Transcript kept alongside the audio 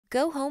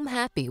Go home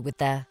happy with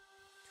the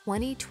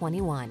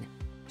 2021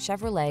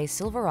 Chevrolet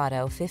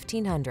Silverado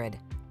 1500.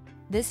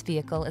 This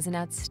vehicle is an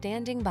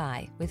outstanding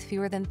buy with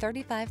fewer than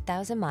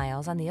 35,000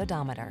 miles on the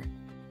odometer.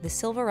 The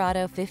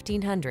Silverado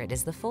 1500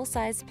 is the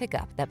full-size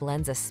pickup that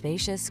blends a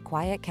spacious,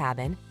 quiet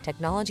cabin,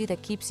 technology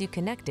that keeps you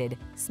connected,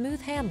 smooth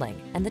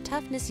handling, and the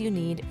toughness you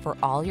need for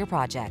all your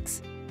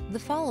projects. The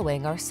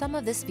following are some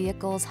of this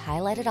vehicle's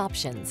highlighted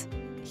options: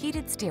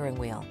 heated steering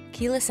wheel,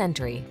 keyless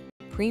entry,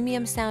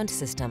 premium sound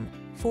system,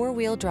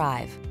 four-wheel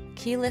drive,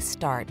 keyless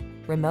start,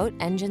 remote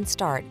engine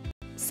start,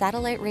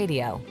 satellite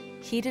radio,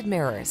 heated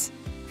mirrors,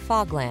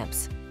 fog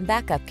lamps,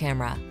 backup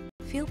camera.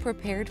 Feel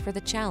prepared for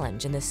the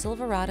challenge in the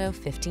Silverado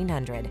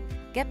 1500.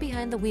 Get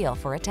behind the wheel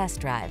for a test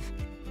drive.